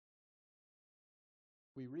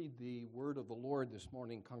We read the word of the Lord this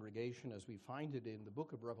morning, congregation, as we find it in the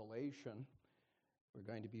book of Revelation. We're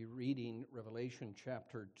going to be reading Revelation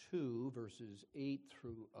chapter 2, verses 8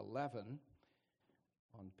 through 11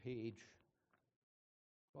 on page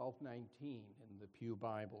 1219 in the Pew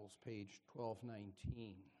Bibles, page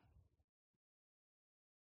 1219.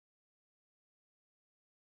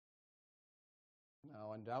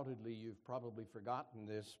 Now, undoubtedly, you've probably forgotten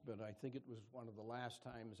this, but I think it was one of the last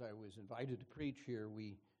times I was invited to preach here.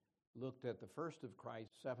 We looked at the first of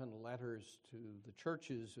Christ's 7 letters to the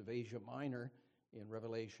churches of Asia Minor in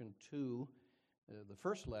Revelation 2, the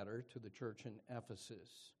first letter to the church in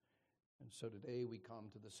Ephesus. And so today we come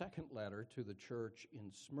to the second letter to the church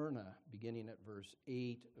in Smyrna, beginning at verse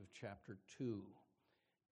 8 of chapter 2.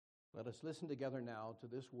 Let us listen together now to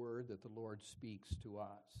this word that the Lord speaks to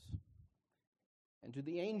us. And to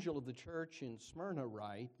the angel of the church in Smyrna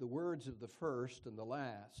write the words of the first and the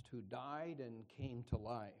last, who died and came to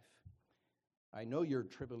life. I know your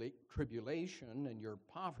tribulation and your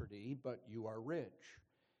poverty, but you are rich,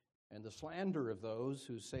 and the slander of those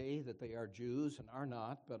who say that they are Jews and are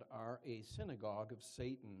not, but are a synagogue of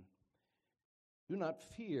Satan. Do not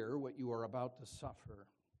fear what you are about to suffer.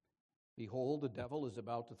 Behold, the devil is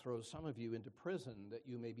about to throw some of you into prison, that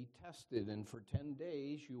you may be tested, and for 10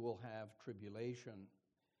 days you will have tribulation.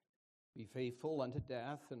 Be faithful unto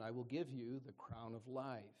death, and I will give you the crown of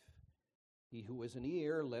life. He who has an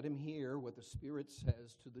ear, let him hear what the Spirit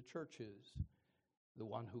says to the churches. The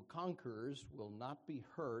one who conquers will not be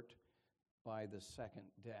hurt by the second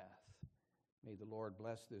death. May the Lord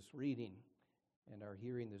bless this reading and our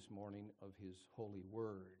hearing this morning of his holy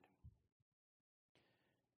word.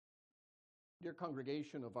 Dear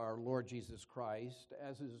congregation of our Lord Jesus Christ,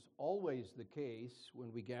 as is always the case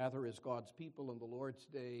when we gather as God's people on the Lord's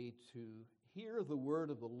Day to hear the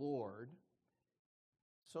word of the Lord,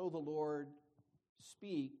 so the Lord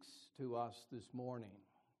speaks to us this morning.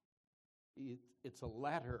 It's a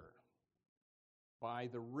letter by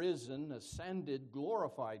the risen, ascended,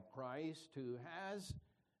 glorified Christ who has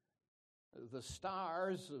the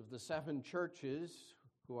stars of the 7 churches,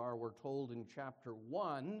 who are, we're told in chapter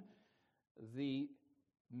 1, the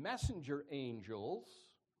messenger angels,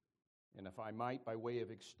 and if I might, by way of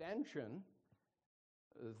extension,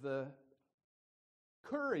 the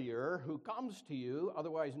courier who comes to you,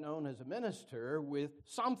 otherwise known as a minister, with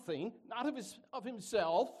something, not of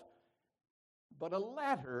himself, but a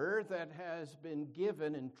letter that has been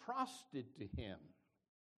given and trusted to him.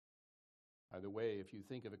 By the way, if you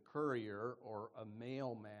think of a courier or a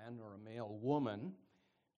mailman or a mailwoman,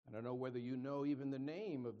 I don't know whether you know even the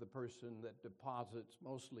name of the person that deposits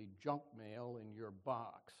mostly junk mail in your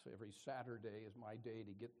box. Every Saturday is my day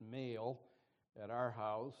to get mail at our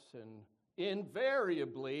house, and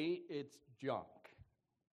invariably it's junk.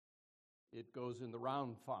 It goes in the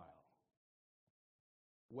round file.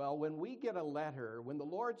 Well, when we get a letter, when the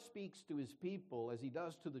Lord speaks to his people, as he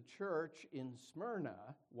does to the church in Smyrna,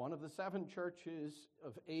 one of the 7 churches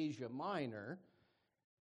of Asia Minor,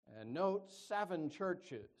 and note 7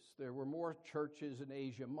 churches. There were more churches in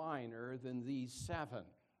Asia Minor than these 7.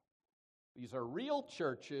 These are real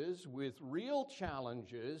churches with real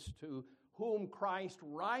challenges to whom Christ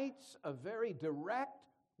writes a very direct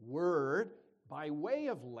word by way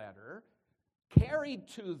of letter, carried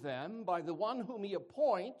to them by the one whom he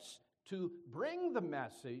appoints to bring the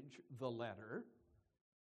message, the letter.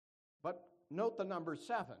 But note the number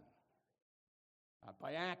 7, not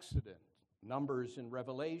by accident. Numbers in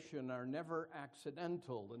Revelation are never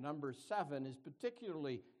accidental. The number 7 is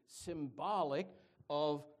particularly symbolic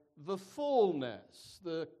of the fullness,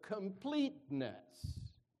 the completeness,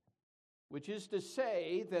 which is to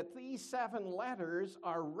say that these 7 letters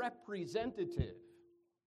are representative.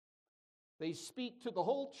 They speak to the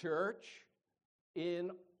whole church in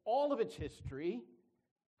all of its history,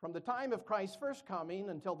 from the time of Christ's first coming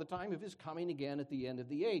until the time of his coming again at the end of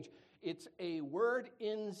the age. It's a word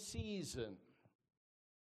in season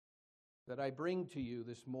that I bring to you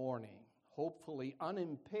this morning, hopefully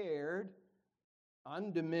unimpaired,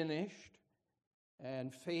 undiminished,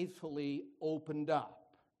 and faithfully opened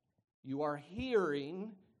up. You are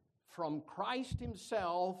hearing from Christ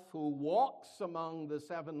himself, who walks among the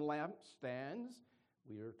 7 lampstands.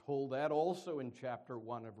 We are told that also in chapter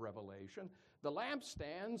 1 of Revelation. The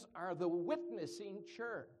lampstands are the witnessing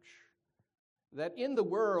church that in the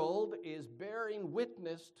world is bearing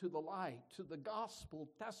witness to the light, to the gospel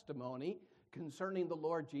testimony concerning the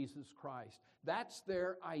Lord Jesus Christ. That's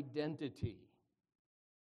their identity.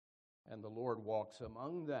 And the Lord walks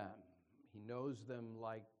among them. He knows them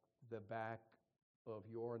like the back of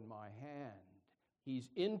your and my hand. He's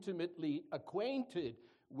intimately acquainted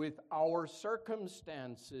with our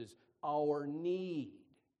circumstances, our need.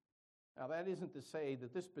 Now, that isn't to say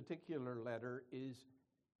that this particular letter is,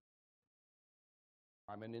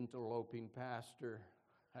 I'm an interloping pastor,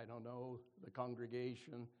 I don't know the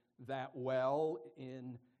congregation that well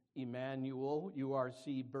in Emmanuel,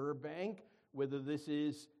 URC Burbank, whether this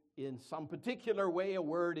is in some particular way a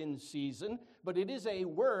word in season, but it is a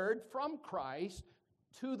word from Christ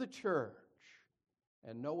to the church.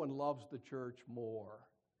 And no one loves the church more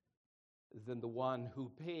than the one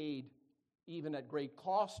who paid, even at great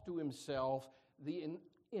cost to himself, the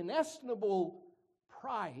inestimable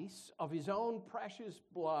price of his own precious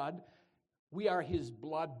blood. We are his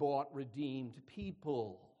blood-bought, redeemed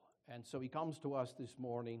people. And so he comes to us this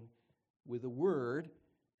morning with a word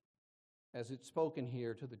as it's spoken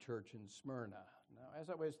here to the church in Smyrna. Now, as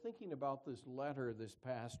I was thinking about this letter this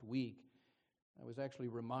past week, I was actually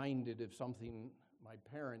reminded of something my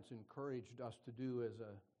parents encouraged us to do as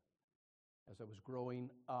I was growing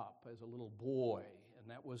up as a little boy, and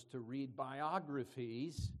that was to read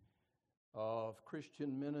biographies of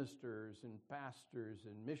Christian ministers and pastors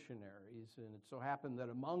and missionaries. And it so happened that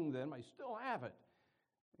among them, I still have it,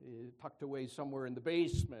 tucked away somewhere in the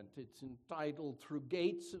basement. It's entitled Through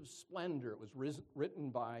Gates of Splendor. It was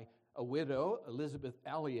written by a widow, Elizabeth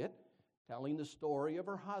Elliot, telling the story of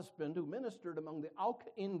her husband who ministered among the Auca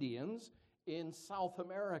Indians in South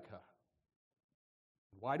America.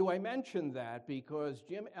 Why do I mention that? Because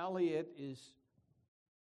Jim Elliot is,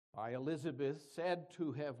 by Elizabeth, said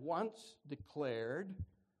to have once declared,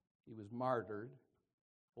 he was martyred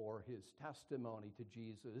for his testimony to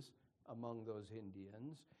Jesus among those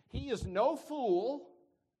Indians, he is no fool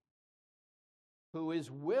who is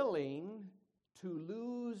willing to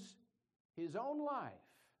lose his own life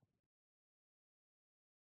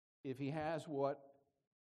if he has what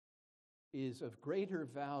is of greater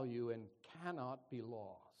value and cannot be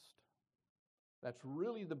lost. That's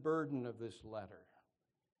really the burden of this letter.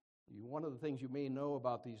 One of the things you may know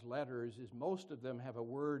about these letters is most of them have a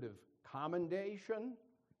word of commendation,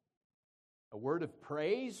 a word of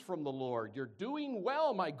praise from the Lord. You're doing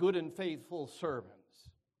well, my good and faithful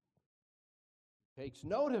servants. Takes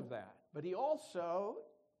note of that. But he also,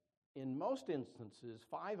 in most instances,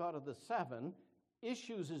 5 out of the 7,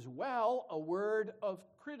 issues as well a word of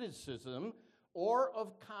criticism or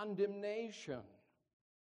of condemnation.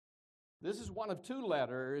 This is one of 2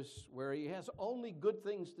 letters where he has only good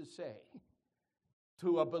things to say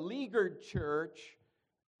to a beleaguered church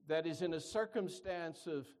that is in a circumstance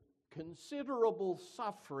of considerable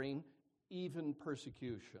suffering, even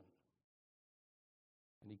persecution.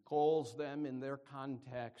 And he calls them in their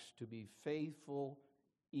context to be faithful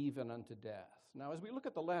even unto death. Now, as we look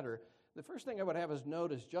at the letter, the first thing I would have us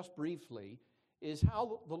notice just briefly is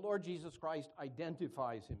how the Lord Jesus Christ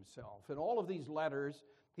identifies himself. In all of these letters,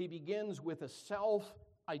 he begins with a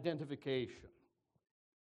self-identification.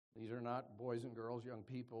 These are not boys and girls, young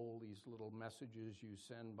people, these little messages you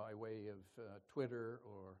send by way of Twitter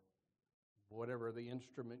or whatever the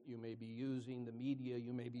instrument you may be using, the media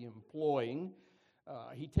you may be employing.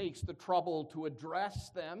 He takes the trouble to address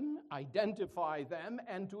them, identify them,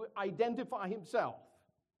 and to identify himself.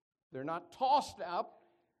 They're not tossed up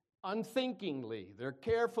unthinkingly. They're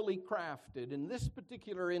carefully crafted. In this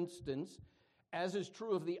particular instance, as is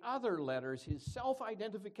true of the other letters, his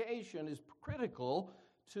self-identification is critical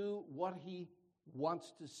to what he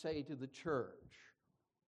wants to say to the church.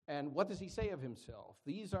 And what does he say of himself?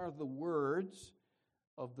 These are the words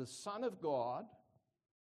of the Son of God.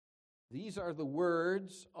 These are the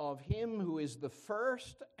words of him who is the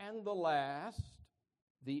first and the last,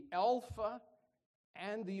 the Alpha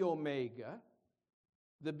and the Omega,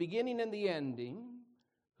 the beginning and the ending,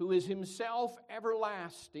 who is himself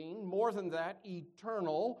everlasting, more than that,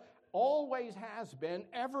 eternal, always has been,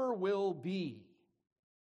 ever will be,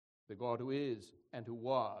 the God who is and who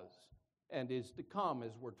was and is to come,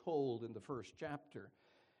 as we're told in the first chapter.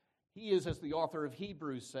 He is, as the author of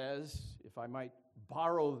Hebrews says, if I might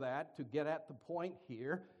borrow that to get at the point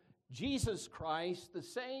here, Jesus Christ, the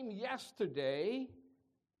same yesterday,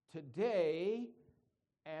 today,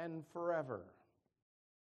 and forever.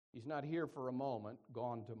 He's not here for a moment,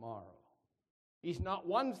 gone tomorrow. He's not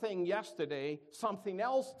one thing yesterday, something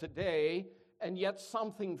else today, and yet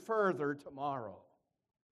something further tomorrow.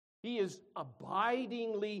 He is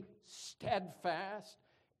abidingly steadfast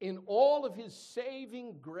in all of his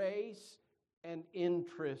saving grace and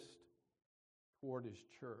interest toward his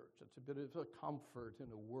church. It's a bit of a comfort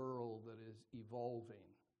in a world that is evolving,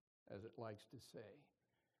 as it likes to say,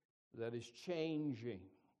 that is changing.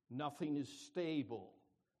 Nothing is stable.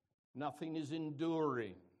 Nothing is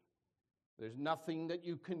enduring. There's nothing that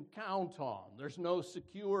you can count on. There's no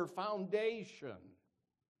secure foundation.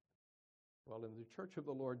 Well, in the Church of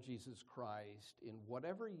the Lord Jesus Christ, in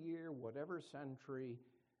whatever year, whatever century,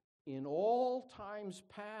 in all times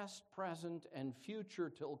past, present, and future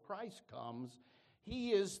till Christ comes,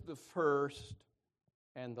 He is the first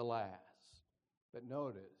and the last. But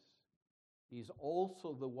notice, He's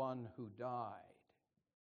also the one who died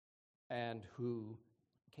and who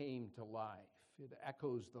came to life. It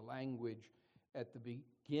echoes the language at the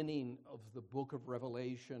beginning of the book of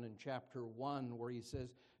Revelation in chapter 1, where he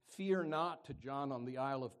says, "Fear not," to John on the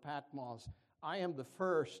Isle of Patmos, "I am the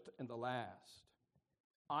first and the last.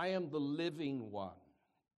 I am the living one.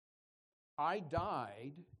 I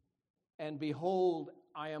died, and behold,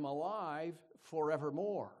 I am alive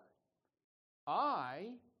forevermore.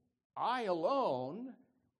 I alone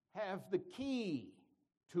have the key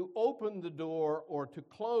to open the door or to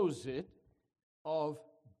close it of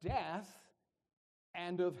death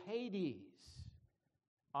and of Hades.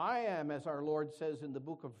 I am, as our Lord says in the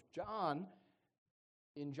book of John,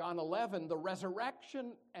 in John 11, the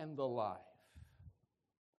resurrection and the life.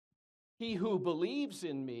 He who believes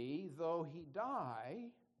in me, though he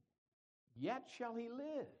die, yet shall he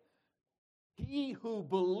live. He who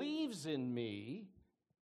believes in me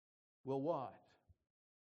will what?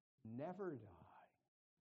 Never die.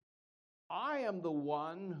 I am the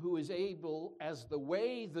one who is able, as the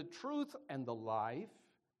way, the truth, and the life,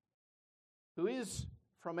 who is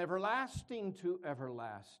from everlasting to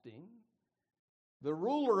everlasting, the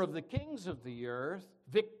ruler of the kings of the earth,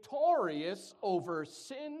 victorious over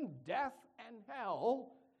sin, death, and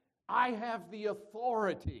hell. I have the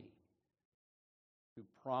authority to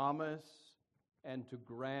promise and to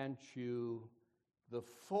grant you the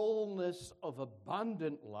fullness of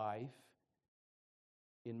abundant life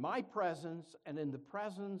in my presence and in the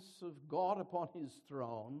presence of God upon His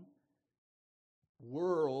throne,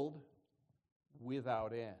 world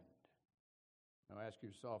without end. Now ask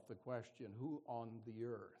yourself the question, who on the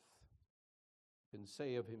earth can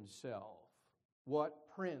say of himself, what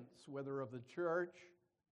prince, whether of the church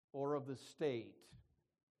or of the state,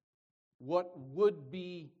 what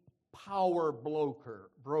would-be power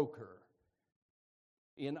broker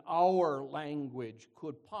in our language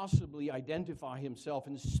could possibly identify himself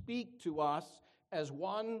and speak to us as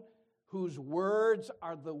one whose words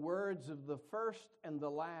are the words of the first and the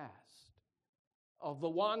last, of the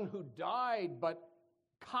one who died but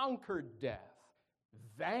conquered death,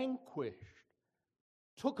 vanquished,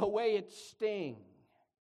 took away its sting,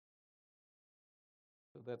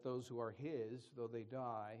 so that those who are His, though they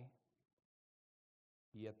die,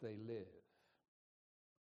 yet they live.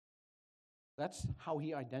 That's how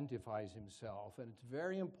He identifies Himself, and it's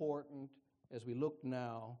very important as we look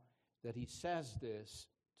now that He says this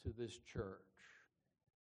to this church,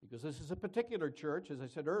 because this is a particular church, as I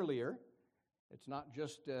said earlier. It's not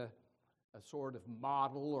just a sort of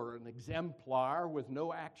model or an exemplar with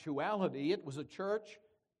no actuality. It was a church,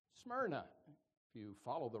 Smyrna. If you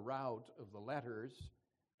follow the route of the letters,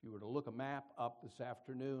 if you were to look a map up this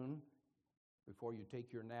afternoon before you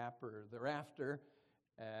take your nap or thereafter,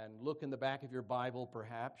 and look in the back of your Bible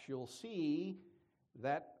perhaps, you'll see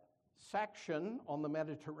that section on the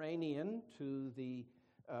Mediterranean to the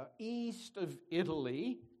east of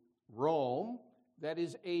Italy, Rome, that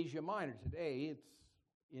is Asia Minor. Today it's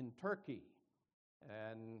in Turkey.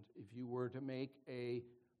 And if you were to make a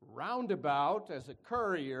roundabout as a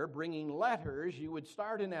courier bringing letters, you would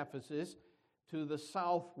start in Ephesus to the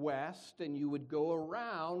southwest and you would go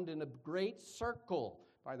around in a great circle.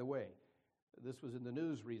 By the way, this was in the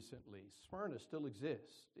news recently. Smyrna still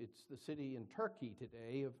exists. It's the city in Turkey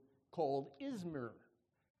today called Izmir.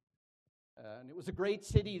 And it was a great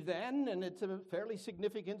city then, and it's a fairly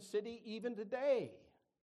significant city even today,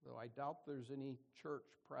 though I doubt there's any church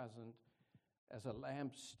present as a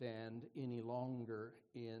lampstand any longer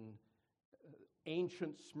in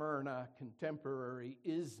ancient Smyrna, contemporary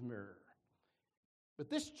Izmir. But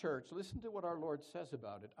this church, listen to what our Lord says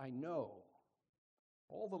about it. I know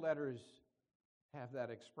all the letters have that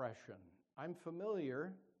expression. I'm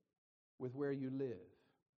familiar with where you live.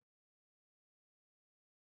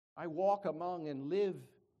 I walk among and live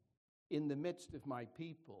in the midst of my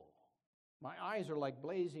people. My eyes are like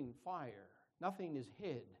blazing fire. Nothing is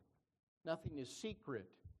hid. Nothing is secret.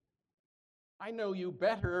 I know you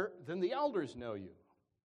better than the elders know you.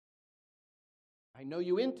 I know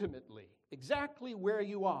you intimately, exactly where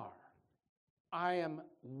you are. I am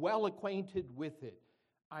well acquainted with it.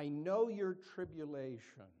 I know your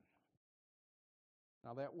tribulation.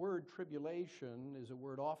 Now, that word tribulation is a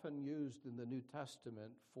word often used in the New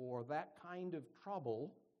Testament for that kind of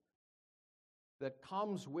trouble that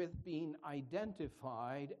comes with being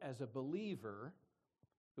identified as a believer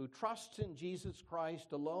who trusts in Jesus Christ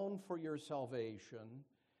alone for your salvation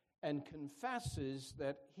and confesses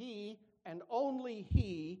that He and only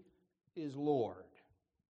He is Lord.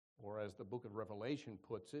 Or as the book of Revelation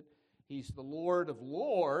puts it, He's the Lord of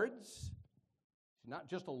lords. He's not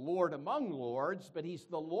just a Lord among lords, but He's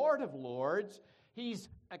the Lord of lords. He's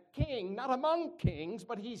a king, not among kings,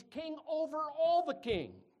 but He's king over all the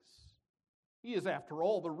kings. He is, after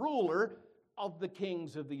all, the ruler of the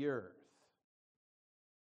kings of the earth.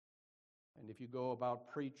 And if you go about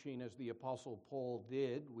preaching as the Apostle Paul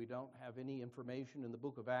did, we don't have any information in the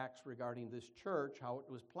book of Acts regarding this church, how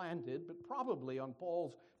it was planted, but probably on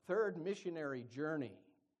Paul's third missionary journey.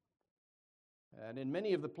 And in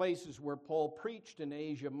many of the places where Paul preached in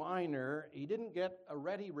Asia Minor, he didn't get a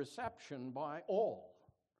ready reception by all.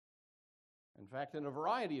 In fact, in a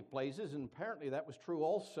variety of places, and apparently that was true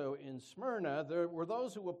also in Smyrna, there were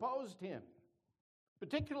those who opposed him,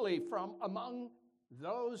 particularly from among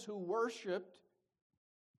those who worshiped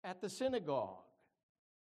at the synagogue,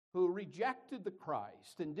 who rejected the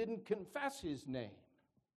Christ and didn't confess His name,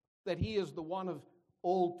 that He is the one of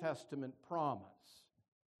Old Testament promise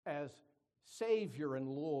as Savior and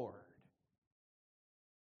Lord.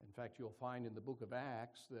 In fact, you'll find in the book of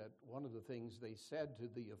Acts that one of the things they said to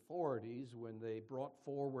the authorities when they brought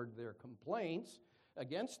forward their complaints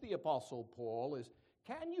against the Apostle Paul is,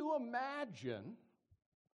 can you imagine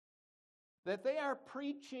that they are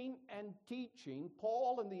preaching and teaching,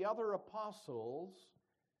 Paul and the other apostles,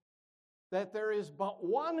 that there is but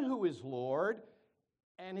one who is Lord,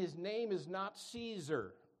 and His name is not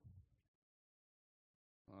Caesar?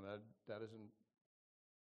 Well, that doesn't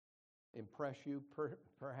impress you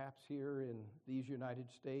perhaps here in these United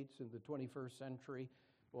States in the 21st century.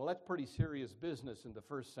 Well, that's pretty serious business in the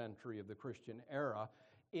first century of the Christian era.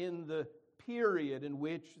 In the period in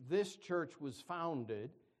which this church was founded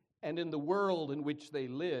and in the world in which they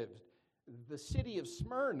lived, the city of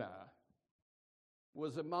Smyrna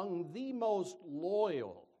was among the most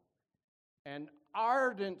loyal and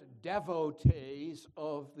ardent devotees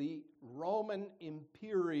of the Roman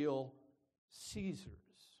imperial Caesars.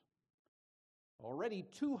 Already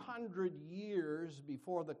 200 years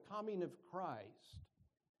before the coming of Christ,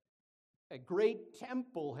 a great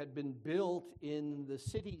temple had been built in the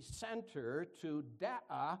city center to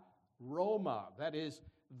Dea Roma, that is,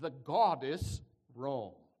 the goddess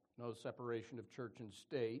Rome. No separation of church and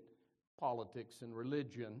state, politics and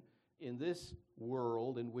religion in this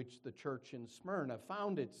world in which the church in Smyrna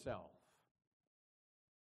found itself.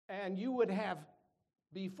 And you would have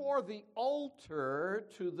before the altar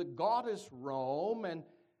to the goddess Rome and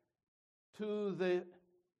to the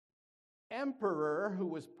emperor who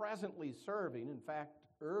was presently serving, in fact,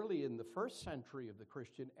 early in the first century of the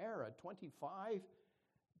Christian era, 25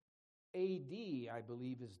 AD, I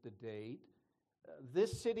believe is the date,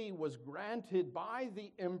 this city was granted by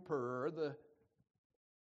the emperor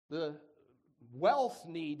the wealth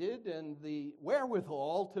needed and the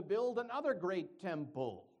wherewithal to build another great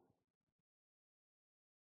temple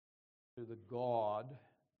to the god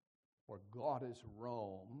or goddess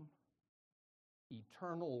Rome,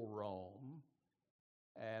 eternal Rome,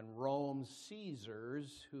 and Rome's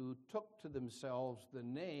Caesars, who took to themselves the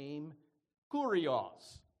name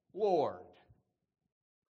Kurios, Lord.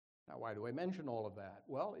 Now, why do I mention all of that?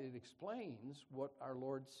 Well, it explains what our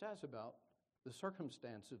Lord says about the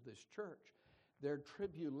circumstance of this church. Their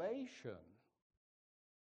tribulation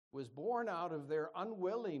was born out of their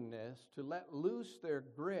unwillingness to let loose their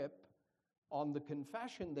grip on the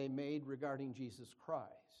confession they made regarding Jesus Christ,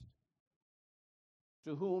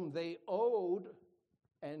 to whom they owed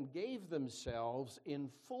and gave themselves in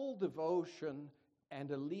full devotion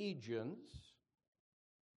and allegiance,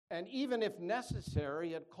 and even if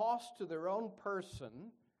necessary, at cost to their own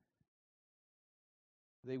person,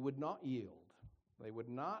 they would not yield. They would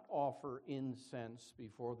not offer incense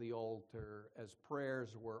before the altar as prayers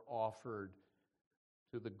were offered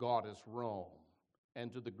to the goddess Rome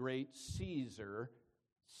and to the great Caesar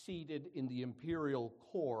seated in the imperial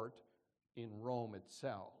court in Rome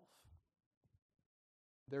itself.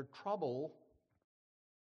 Their trouble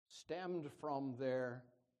stemmed from their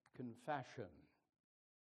confession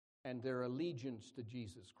and their allegiance to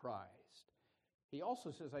Jesus Christ. He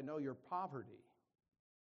also says, I know your poverty.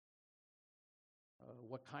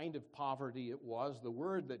 What kind of poverty it was. The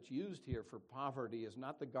word that's used here for poverty is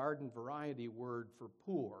not the garden variety word for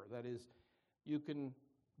poor. That is, you can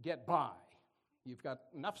get by. You've got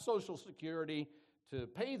enough Social Security to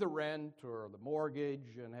pay the rent or the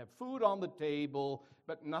mortgage and have food on the table,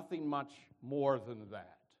 but nothing much more than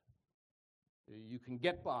that. You can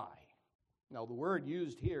get by. Now, the word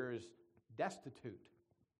used here is destitute.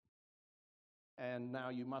 And now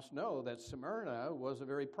you must know that Smyrna was a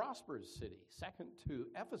very prosperous city, second to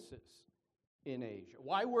Ephesus in Asia.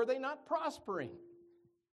 Why were they not prospering?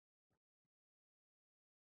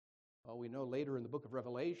 Well, we know later in the book of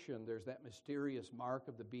Revelation there's that mysterious mark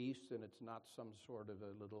of the beast, and it's not some sort of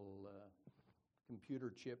a little computer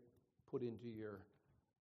chip put into your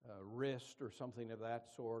wrist or something of that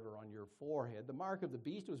sort, or on your forehead. The mark of the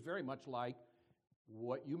beast was very much like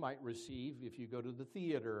what you might receive if you go to the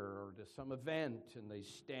theater or to some event and they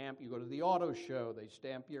stamp, you go to the auto show, they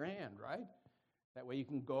stamp your hand, right? That way you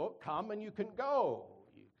can come and you can go.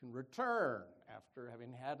 You can return after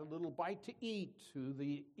having had a little bite to eat to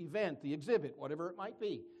the event, the exhibit, whatever it might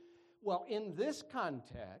be. Well, in this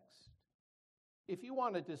context, if you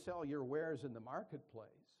wanted to sell your wares in the marketplace,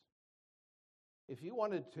 if you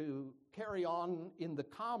wanted to carry on in the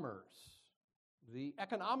commerce, the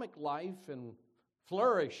economic life and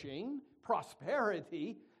flourishing,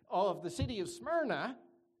 prosperity of the city of Smyrna,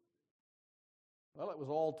 well, it was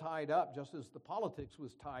all tied up, just as the politics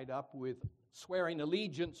was tied up with swearing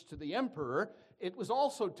allegiance to the emperor. It was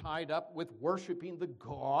also tied up with worshiping the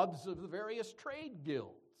gods of the various trade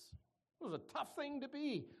guilds. It was a tough thing to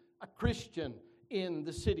be a Christian in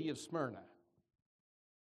the city of Smyrna.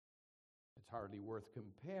 It's hardly worth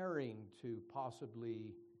comparing to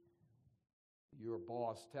possibly your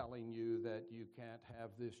boss telling you that you can't have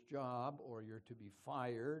this job, or you're to be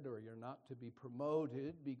fired, or you're not to be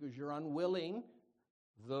promoted because you're unwilling,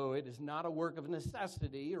 though it is not a work of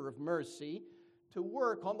necessity or of mercy, to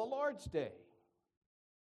work on the Lord's day.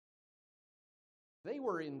 They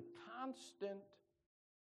were in constant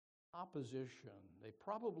opposition. They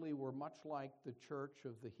probably were much like the church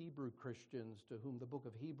of the Hebrew Christians to whom the book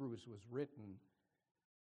of Hebrews was written,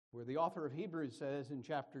 where the author of Hebrews says in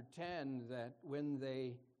chapter 10 that when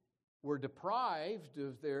they were deprived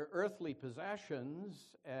of their earthly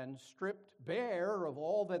possessions and stripped bare of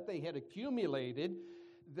all that they had accumulated,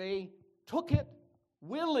 they took it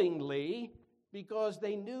willingly because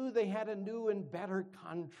they knew they had a new and better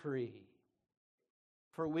country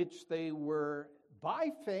for which they were, by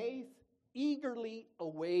faith, eagerly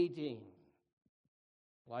awaiting,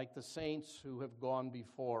 like the saints who have gone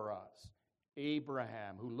before us.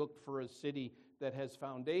 Abraham, who looked for a city that has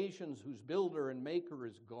foundations, whose builder and maker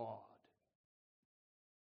is God.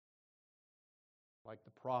 Like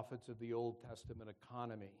the prophets of the Old Testament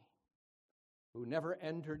economy, who never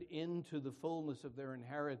entered into the fullness of their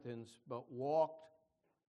inheritance, but walked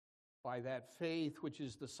by that faith which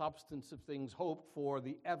is the substance of things hoped for,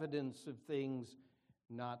 the evidence of things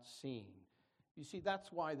not seen. You see,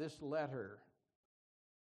 that's why this letter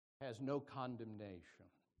has no condemnation.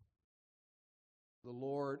 The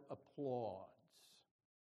Lord applauds.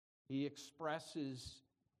 He expresses,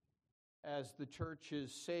 as the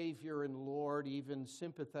church's Savior and Lord, even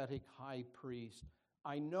sympathetic high priest,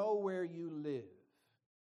 I know where you live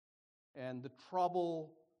and the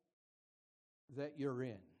trouble that you're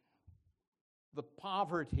in, the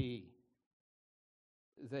poverty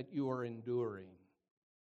that you are enduring,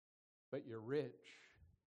 but you're rich.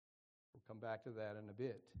 We'll come back to that in a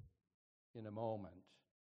bit, in a moment.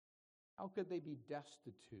 How could they be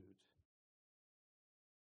destitute,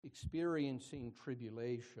 experiencing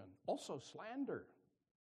tribulation? Also slander.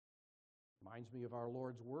 Reminds me of our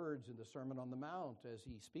Lord's words in the Sermon on the Mount as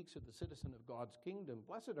he speaks of the citizen of God's kingdom.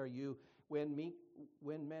 Blessed are you when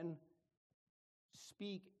men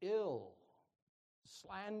speak ill,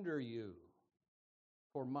 slander you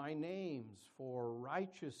for my name's, for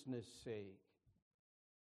righteousness' sake.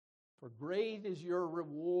 For great is your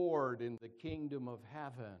reward in the kingdom of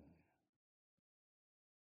heaven.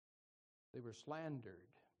 They were slandered.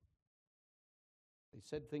 They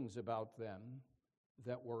said things about them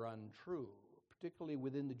that were untrue, particularly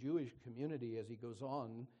within the Jewish community as he goes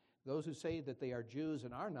on. Those who say that they are Jews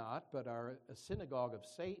and are not, but are a synagogue of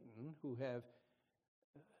Satan, who have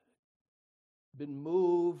been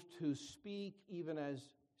moved to speak even as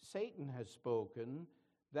Satan has spoken,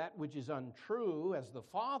 that which is untrue as the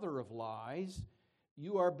father of lies,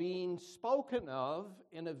 you are being spoken of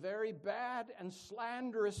in a very bad and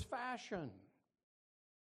slanderous fashion.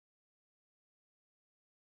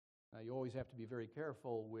 Now, you always have to be very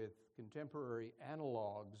careful with contemporary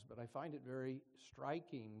analogs, but I find it very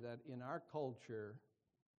striking that in our culture,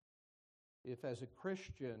 if as a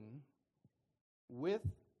Christian, with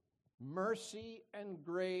mercy and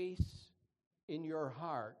grace in your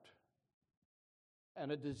heart,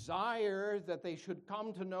 and a desire that they should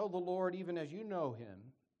come to know the Lord even as you know him,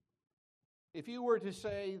 if you were to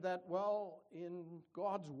say that, well, in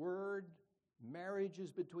God's word, marriage is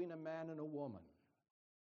between a man and a woman,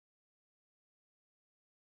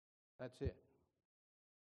 That's it.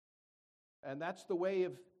 And that's the way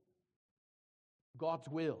of God's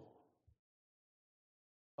will.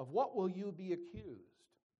 Of what will you be accused?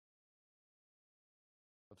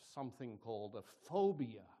 Of something called a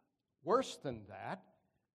phobia. Worse than that,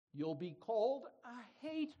 you'll be called a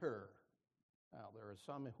hater. Now, there are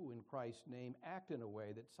some who in Christ's name act in a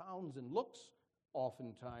way that sounds and looks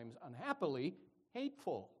oftentimes unhappily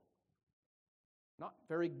hateful. Not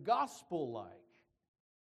very gospel-like.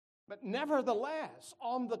 But nevertheless,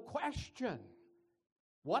 on the question,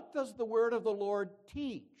 what does the word of the Lord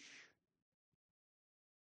teach?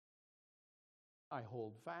 I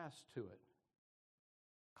hold fast to it.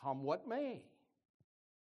 Come what may.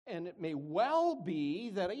 And it may well be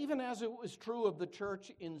that even as it was true of the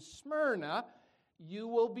church in Smyrna, you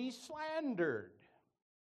will be slandered.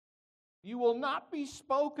 You will not be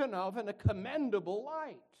spoken of in a commendable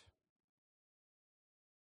light.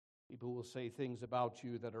 People will say things about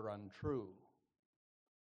you that are untrue.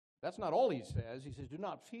 That's not all he says. He says, do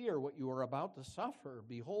not fear what you are about to suffer.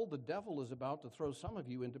 Behold, the devil is about to throw some of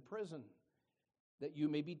you into prison, that you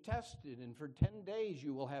may be tested, and for 10 days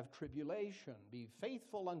you will have tribulation. Be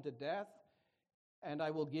faithful unto death, and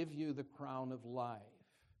I will give you the crown of life.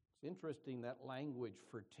 It's interesting, that language,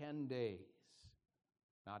 for 10 days.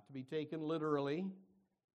 Not to be taken literally.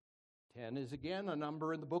 10 is again a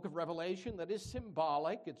number in the book of Revelation that is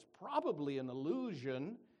symbolic. It's probably an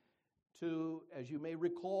allusion to, as you may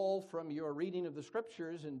recall from your reading of the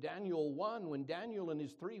scriptures in Daniel 1, when Daniel and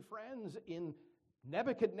his 3 friends in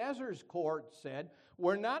Nebuchadnezzar's court said,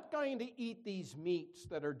 we're not going to eat these meats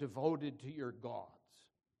that are devoted to your gods.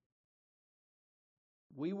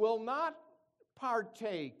 We will not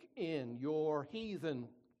partake in your heathen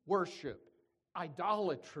worship,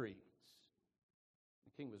 idolatries.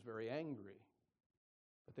 The king was very angry.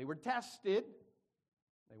 But they were tested.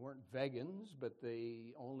 They weren't vegans, but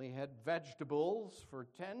they only had vegetables for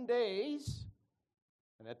 10 days.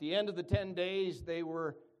 And at the end of the 10 days, they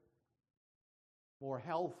were more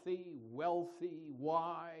healthy, wealthy,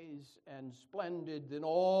 wise, and splendid than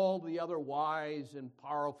all the other wise and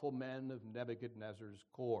powerful men of Nebuchadnezzar's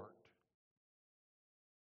court.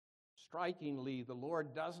 Strikingly, the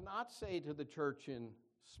Lord does not say to the church in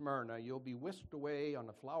Smyrna, you'll be whisked away on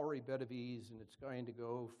a flowery bed of ease, and it's going to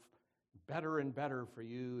go better and better for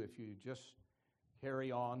you if you just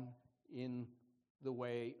carry on in the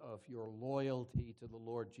way of your loyalty to the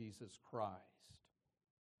Lord Jesus Christ.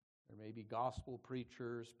 There may be gospel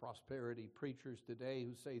preachers, prosperity preachers today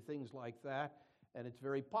who say things like that, and it's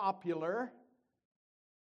very popular,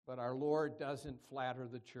 but our Lord doesn't flatter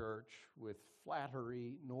the church with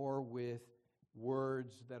flattery nor with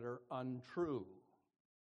words that are untrue.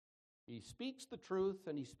 He speaks the truth,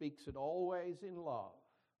 and he speaks it always in love.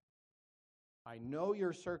 I know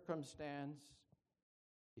your circumstance.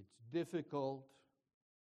 It's difficult.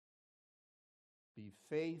 Be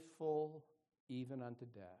faithful even unto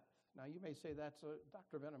death. Now, you may say,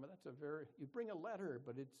 Dr. Venema, you bring a letter,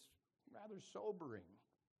 but it's rather sobering.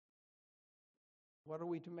 What are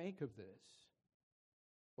we to make of this?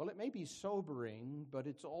 Well, it may be sobering, but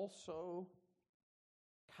it's also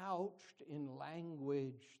couched in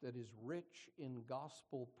language that is rich in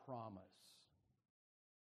gospel promise.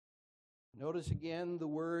 Notice again the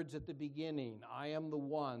words at the beginning, I am the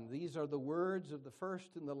one. These are the words of the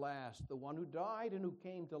first and the last, the one who died and who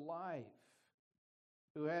came to life,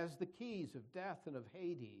 who has the keys of death and of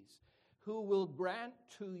Hades, who will grant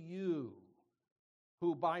to you,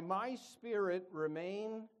 who by my Spirit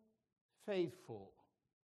remain faithful,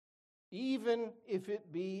 even if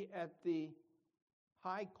it be at the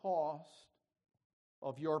high cost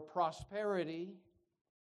of your prosperity,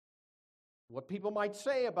 what people might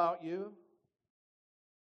say about you,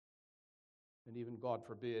 and even, God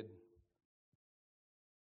forbid,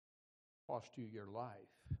 cost you your life.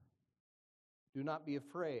 Do not be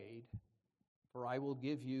afraid, for I will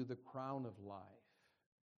give you the crown of life.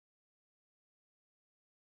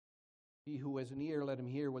 He who has an ear, let him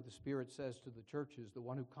hear what the Spirit says to the churches. The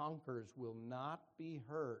one who conquers will not be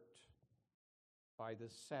hurt by the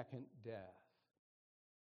second death.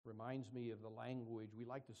 Reminds me of the language. We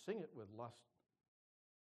like to sing it with lust,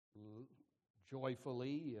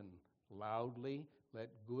 joyfully and loudly. Let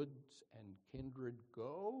goods and kindred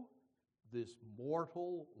go, this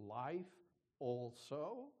mortal life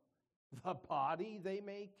also, the body they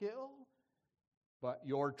may kill, but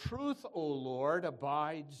your truth, O Lord,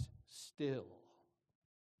 abides still.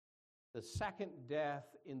 The second death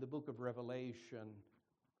in the book of Revelation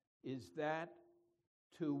is that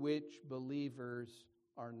to which believers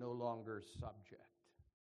are no longer subject.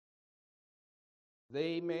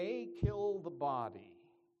 They may kill the body.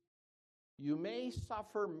 You may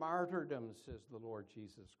suffer martyrdom, says the Lord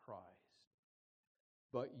Jesus Christ,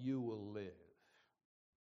 but you will live.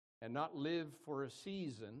 And not live for a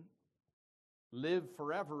season, live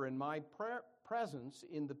forever in my presence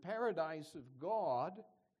in the paradise of God,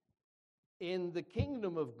 in the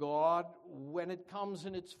kingdom of God when it comes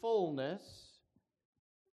in its fullness.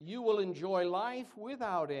 You will enjoy life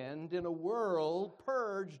without end in a world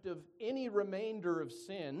purged of any remainder of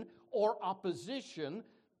sin or opposition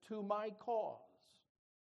to my cause.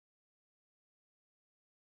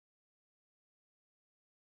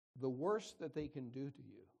 The worst that they can do to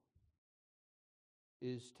you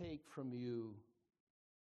is take from you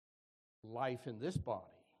life in this body,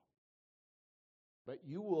 but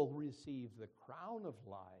you will receive the crown of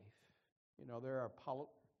life. You know, there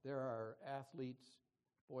are athletes,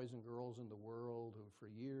 boys and girls in the world who for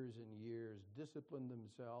years and years discipline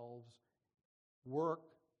themselves, work,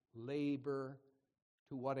 labor,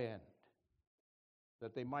 to what end?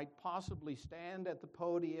 That they might possibly stand at the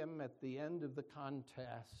podium at the end of the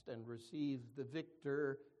contest and receive the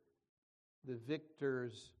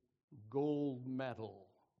victor's gold medal.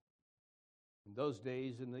 In those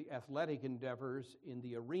days, in the athletic endeavors, in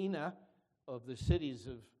the arena of the cities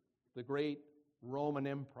of the great Roman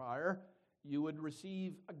Empire, you would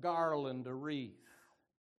receive a garland, a wreath.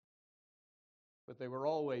 But they were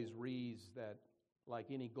always wreaths that, like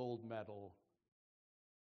any gold medal,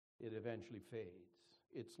 it eventually fades.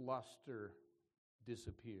 Its luster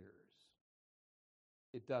disappears.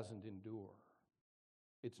 It doesn't endure.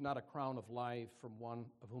 It's not a crown of life from one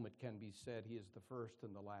of whom it can be said he is the first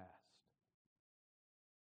and the last.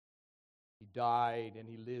 He died and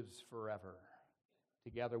he lives forever,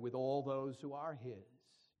 together with all those who are his,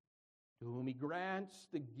 to whom he grants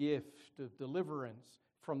the gift of deliverance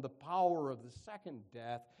from the power of the second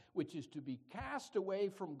death, which is to be cast away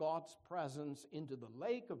from God's presence into the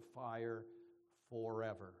lake of fire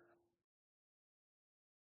forever.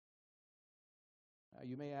 Now,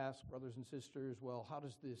 you may ask, brothers and sisters, well, how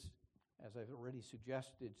does this, as I've already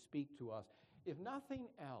suggested, speak to us? If nothing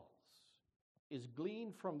else is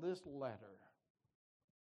gleaned from this letter,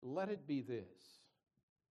 let it be this: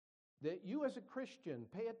 that you as a Christian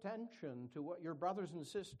pay attention to what your brothers and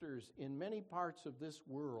sisters in many parts of this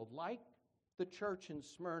world, like the church in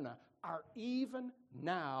Smyrna, are even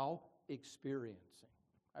now experiencing.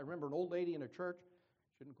 I remember an old lady in a church,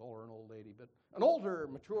 shouldn't call her an old lady, but an older,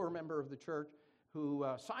 mature member of the church who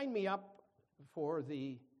signed me up for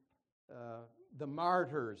the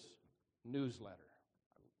Martyrs newsletter.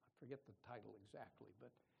 I forget the title exactly,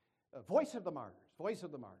 but Voice of the Martyrs, Voice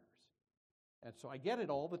of the Martyrs. And so I get it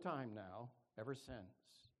all the time now, ever since.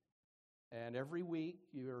 And every week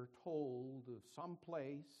you're told of some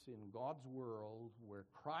place in God's world where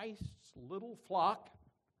Christ's little flock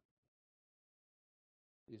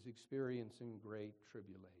is experiencing great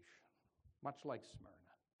tribulation, much like Smyrna.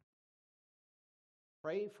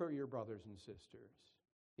 Pray for your brothers and sisters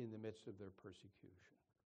in the midst of their persecution.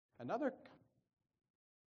 Another,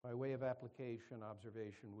 by way of application,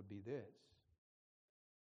 observation would be this: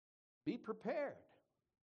 be prepared.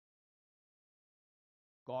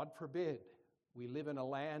 God forbid we live in a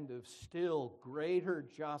land of still greater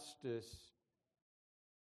justice,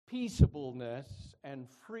 peaceableness, and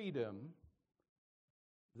freedom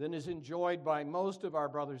than is enjoyed by most of our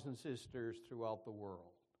brothers and sisters throughout the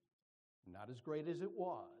world. Not as great as it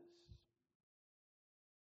was,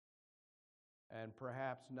 and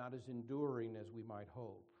perhaps not as enduring as we might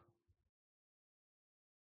hope.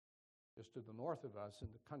 Just to the north of us, in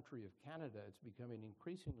the country of Canada, it's becoming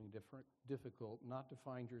increasingly difficult not to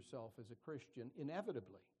find yourself as a Christian,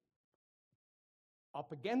 inevitably,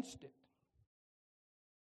 up against it.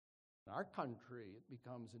 In our country, it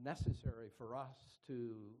becomes necessary for us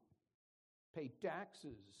to pay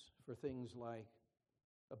taxes for things like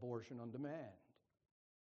abortion on demand.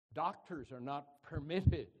 Doctors are not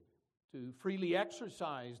permitted to freely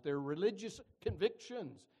exercise their religious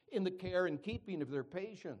convictions in the care and keeping of their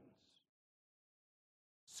patients.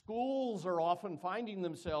 Schools are often finding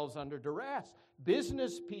themselves under duress.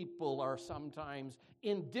 Business people are sometimes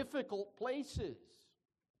in difficult places.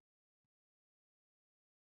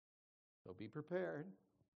 So be prepared.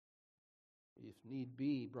 If need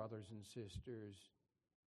be, brothers and sisters,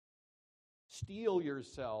 steel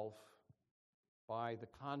yourself by the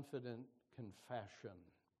confident confession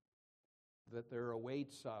that there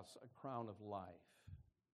awaits us a crown of life.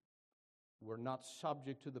 We're not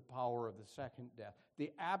subject to the power of the second death.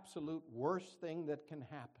 The absolute worst thing that can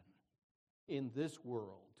happen in this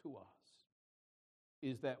world to us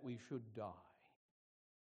is that we should die.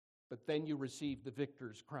 But then you receive the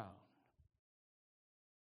victor's crown.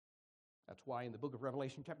 That's why in the book of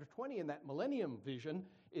Revelation chapter 20, in that millennium vision,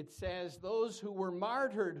 it says those who were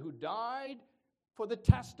martyred, who died for the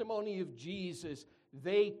testimony of Jesus,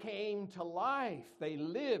 they came to life. They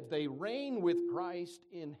live, they reign with Christ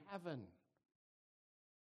in heaven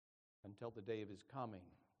until the day of his coming.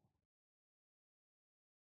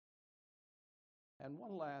 And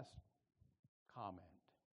one last comment.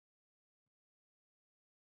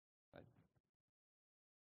 That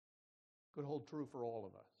could hold true for all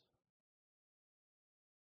of us.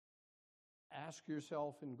 Ask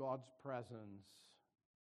yourself in God's presence,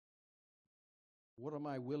 what am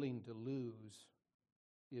I willing to lose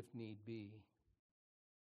if need be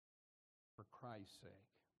for Christ's sake?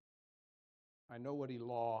 I know what he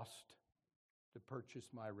lost to purchase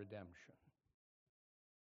my redemption.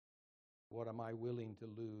 What am I willing to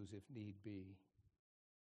lose if need be?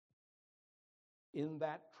 In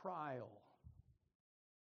that trial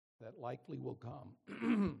that likely will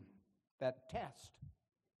come, that test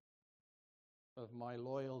of my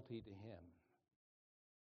loyalty to him,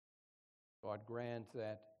 God grant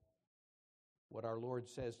that what our Lord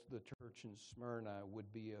says to the church in Smyrna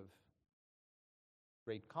would be of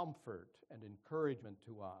great comfort and encouragement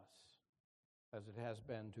to us, as it has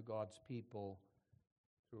been to God's people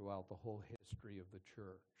throughout the whole history of the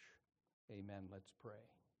church. Amen. Let's pray.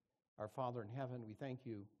 Our Father in heaven, we thank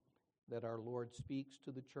you that our Lord speaks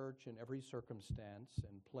to the church in every circumstance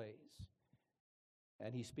and place.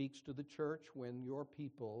 And he speaks to the church when your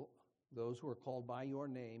people, those who are called by your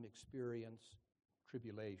name, experience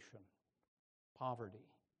tribulation, poverty,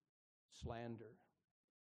 slander,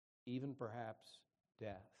 even perhaps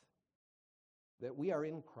death. That we are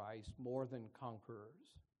in Christ more than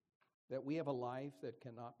conquerors. That we have a life that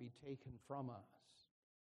cannot be taken from us.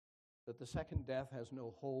 That the second death has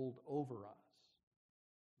no hold over us.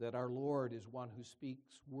 That our Lord is one who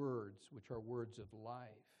speaks words which are words of life,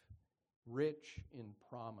 rich in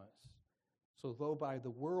promise. So though by the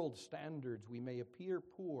world's standards we may appear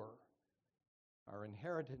poor, our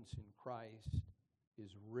inheritance in Christ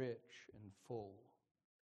is rich and full.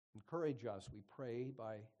 Encourage us, we pray,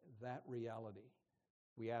 by that reality.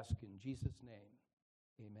 We ask in Jesus' name,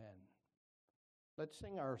 amen. Let's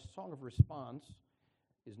sing our song of response.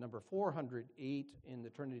 Is number 408 in the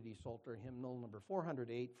Trinity Psalter hymnal, number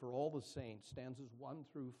 408, For All the Saints, stanzas 1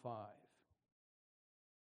 through 5.